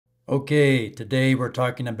Okay, today we're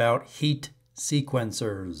talking about heat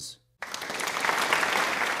sequencers.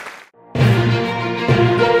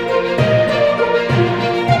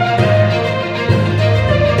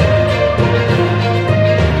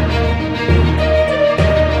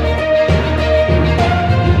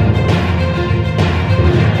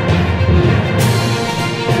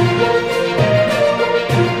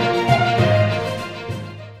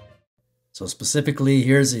 So specifically,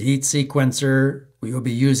 here's a heat sequencer we will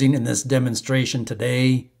be using in this demonstration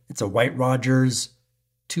today. It's a White Rogers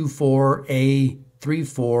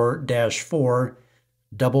 24A34-4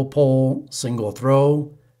 double pole single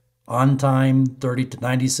throw, on time 30 to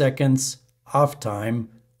 90 seconds, off time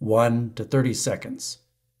 1 to 30 seconds.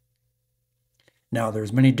 Now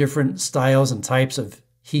there's many different styles and types of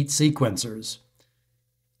heat sequencers.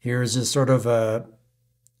 Here's just sort of an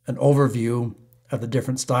overview of the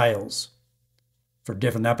different styles for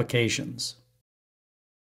different applications.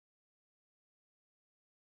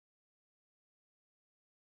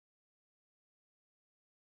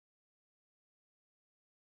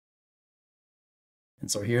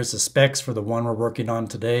 And so here's the specs for the one we're working on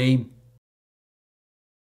today.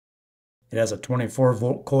 It has a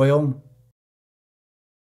 24-volt coil.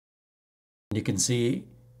 You can see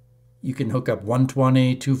you can hook up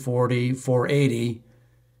 120, 240, 480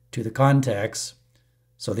 to the contacts.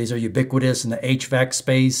 So these are ubiquitous in the HVAC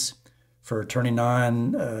space for turning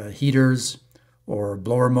on heaters or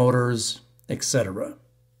blower motors, etc.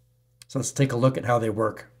 So let's take a look at how they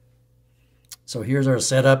work. So here's our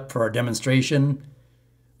setup for our demonstration.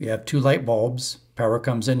 We have two light bulbs. Power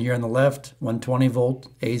comes in here on the left, 120 volt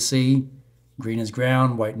AC. Green is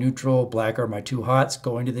ground, white neutral, black are my two hots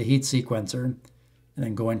going to the heat sequencer and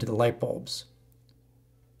then going to the light bulbs.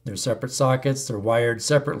 They're separate sockets, they're wired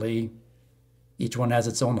separately. Each one has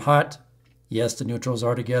its own hot. Yes, the neutrals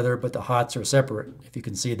are together, but the hots are separate, if you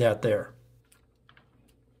can see that there.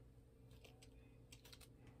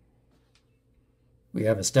 We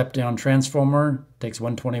have a step-down transformer, takes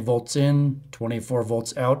 120 volts in, 24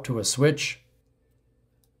 volts out to a switch.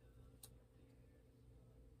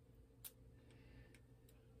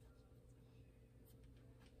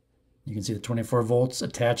 You can see the 24 volts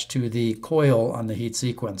attached to the coil on the heat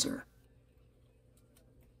sequencer.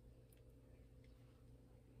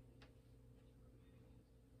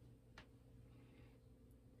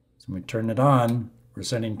 So when we turn it on, we're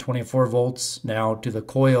sending 24 volts now to the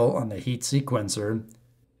coil on the heat sequencer.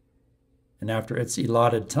 And after its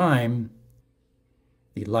allotted time,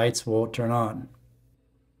 the lights will turn on.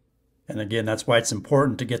 And again, that's why it's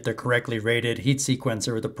important to get the correctly rated heat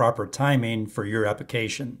sequencer with the proper timing for your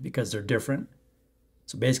application, because they're different.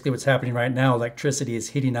 So basically what's happening right now, electricity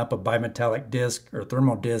is heating up a bimetallic disc or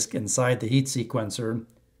thermal disc inside the heat sequencer.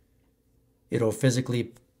 It'll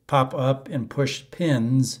physically pop up and push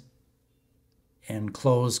pins and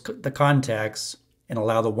close the contacts and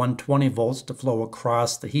allow the 120 volts to flow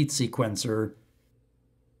across the heat sequencer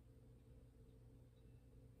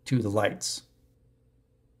to the lights.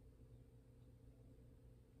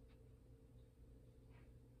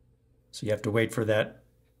 So you have to wait for that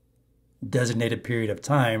designated period of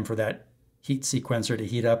time for that heat sequencer to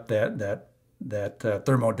heat up that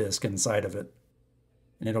thermal disc inside of it.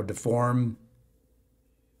 And it'll deform,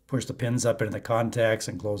 push the pins up into the contacts,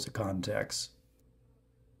 and close the contacts.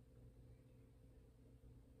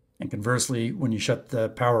 And conversely, when you shut the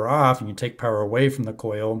power off and you take power away from the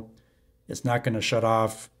coil, it's not going to shut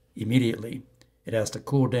off immediately. It has to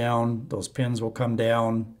cool down, those pins will come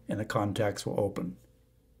down, and the contacts will open.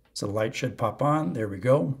 So the light should pop on. There we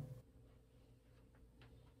go.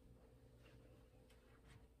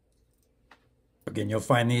 Again, you'll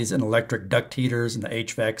find these in electric duct heaters in the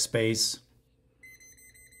HVAC space.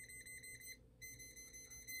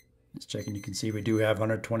 Just checking, you can see we do have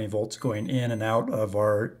 120 volts going in and out of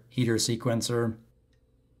our heater sequencer.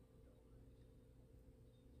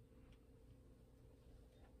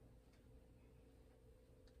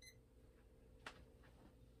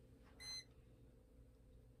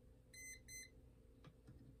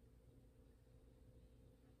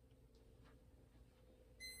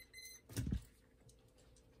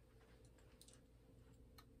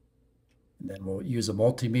 And then we'll use a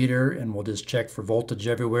multimeter and we'll just check for voltage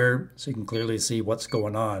everywhere so you can clearly see what's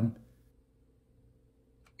going on.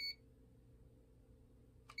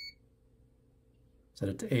 Set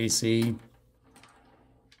it to AC.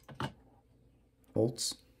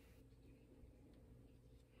 Volts.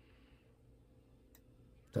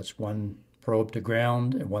 Touch one probe to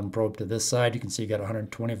ground and one probe to this side. You can see you got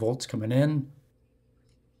 120 volts coming in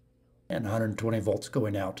and 120 volts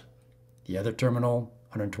going out. The other terminal,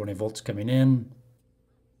 120 volts coming in,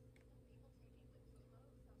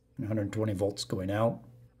 120 volts going out.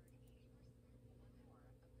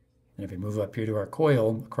 And if we move up here to our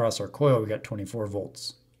coil, across our coil, we got 24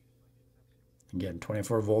 volts. Again,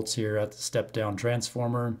 24 volts here at the step-down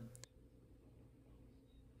transformer.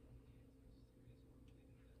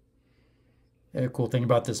 A cool thing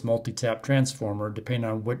about this multi-tap transformer, depending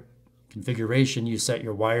on what configuration you set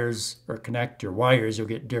your wires or connect your wires, you'll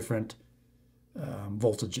get different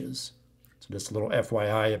voltages. So just a little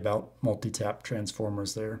FYI about multi-tap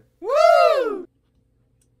transformers there. Woo!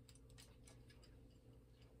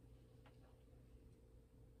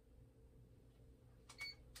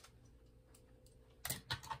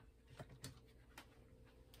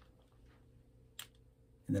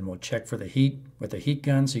 And then we'll check for the heat with a heat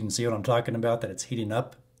gun so you can see what I'm talking about, that it's heating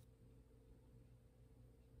up.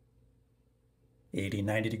 80,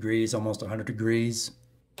 90 degrees, almost 100 degrees.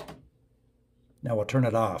 Now we'll turn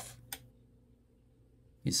it off.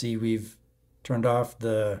 You see we've turned off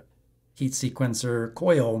the heat sequencer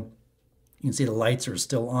coil. You can see the lights are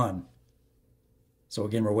still on. So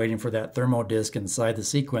again, we're waiting for that thermo disc inside the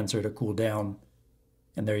sequencer to cool down.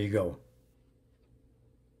 And there you go.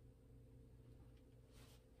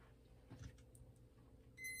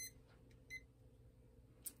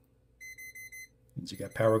 So you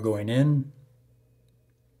got power going in,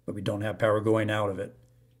 but we don't have power going out of it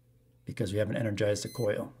because we haven't energized the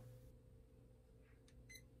coil.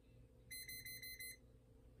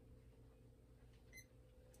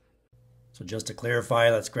 So just to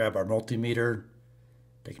clarify, let's grab our multimeter,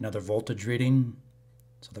 take another voltage reading.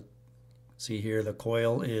 So see here, the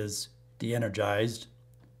coil is de-energized.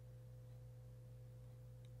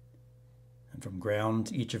 And from ground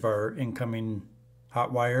to each of our incoming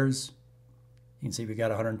hot wires, you can see we got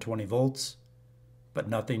 120 volts, but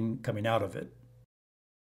nothing coming out of it.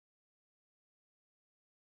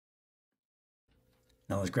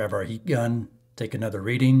 Now let's grab our heat gun, take another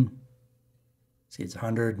reading. See it's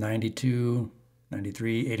 100, 92,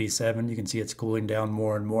 93, 87. You can see it's cooling down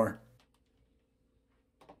more and more.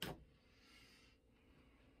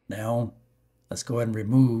 Now let's go ahead and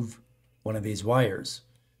remove one of these wires.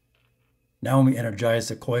 Now when we energize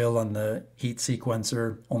the coil on the heat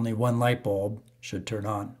sequencer, only one light bulb should turn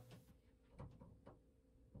on.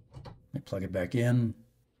 Let me plug it back in.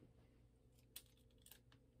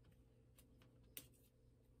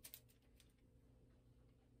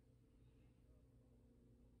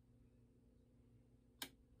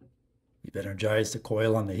 We've energized the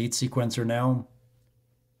coil on the heat sequencer now.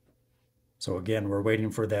 So again, we're waiting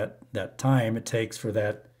for that time it takes for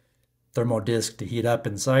that thermo disc to heat up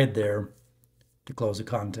inside there to close the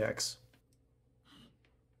contacts.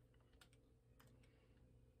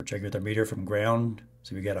 We're checking with our meter from ground.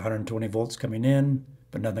 So we got 120 volts coming in,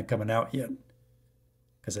 but nothing coming out yet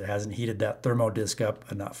because it hasn't heated that thermo disc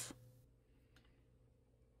up enough.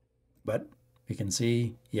 But we can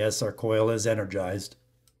see, yes, our coil is energized.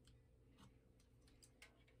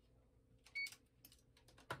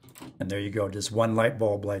 And there you go, just one light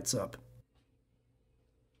bulb lights up.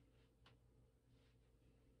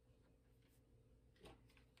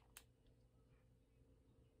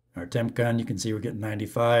 Our temp gun, you can see we're getting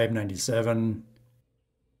 95, 97.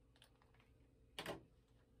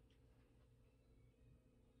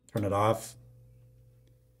 Turn it off.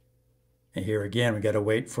 And here again, we got to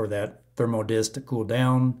wait for that thermo disc to cool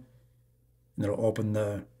down, and it'll open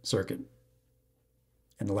the circuit,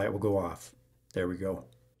 and the light will go off. There we go.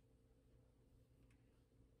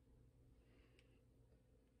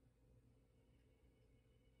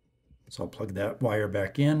 So I'll plug that wire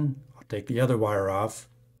back in. I'll take the other wire off.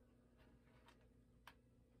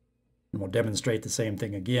 And we'll demonstrate the same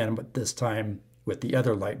thing again, but this time with the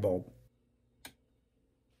other light bulb.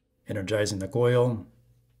 Energizing the coil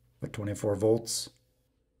with 24 volts.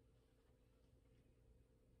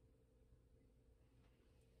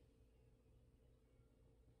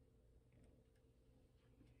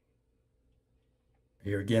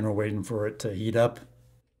 Here again, we're waiting for it to heat up.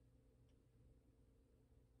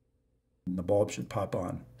 And the bulb should pop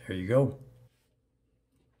on. There you go.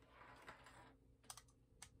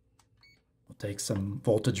 We'll take some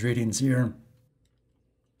voltage readings here.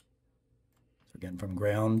 So again, from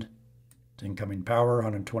ground to incoming power,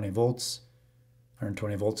 120 volts.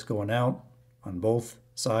 120 volts going out on both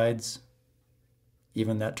sides.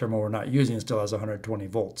 Even that terminal we're not using still has 120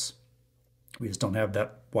 volts. We just don't have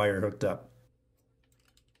that wire hooked up.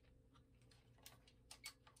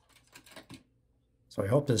 So I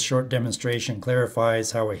hope this short demonstration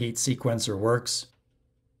clarifies how a heat sequencer works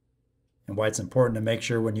and why it's important to make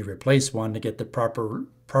sure when you replace one to get the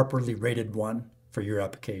properly rated one for your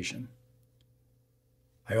application.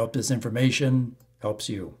 I hope this information helps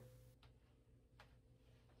you.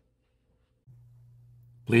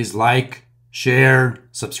 Please like, share,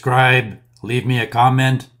 subscribe, leave me a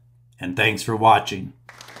comment, and thanks for watching.